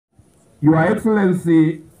Your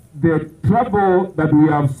Excellency, the trouble that we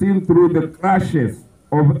have seen through the crashes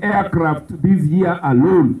of aircraft this year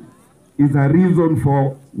alone is a reason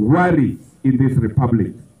for worry in this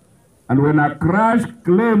republic. And when a crash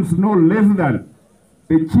claims no less than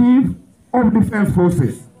the Chief of Defense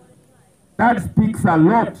Forces, that speaks a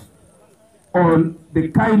lot on the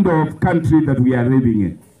kind of country that we are living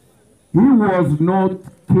in. He was not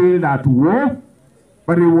killed at war,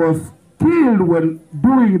 but he was killed when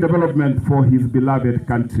doing development for his beloved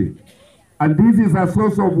country. And this is a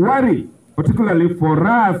source of worry, particularly for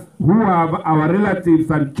us who have our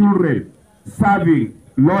relatives and children serving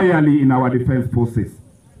loyally in our defense forces.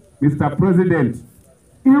 Mr. President,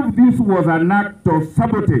 if this was an act of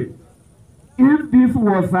sabotage, if this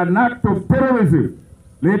was an act of terrorism,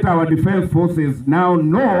 let our defense forces now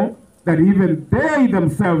know that even they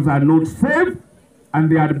themselves are not safe,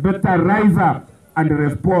 and they had better rise up and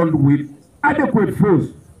respond with adequate force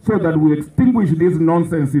so that we extinguish this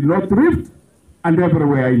nonsense in North Rift and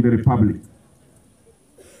everywhere in the Republic.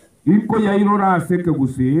 Inko ya irora aseke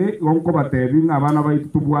gusiye, onko batevi ngabana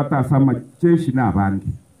baitubuata asama cheshi na abangi.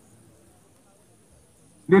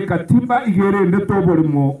 Ne katiba igere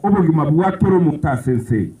ndetoborimo obogima bwakero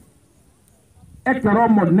mutasensei.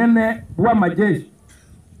 Ekeromo nene bwa majeshi.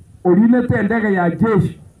 Olinete ndege ya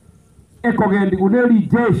jeshi. Ekogendi uneli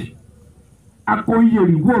jeshi. Ako iye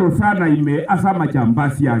ligoro sana ime asama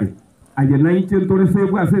jambasi yale. Aye na inche ntore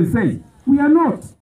sebu asensei. We are not.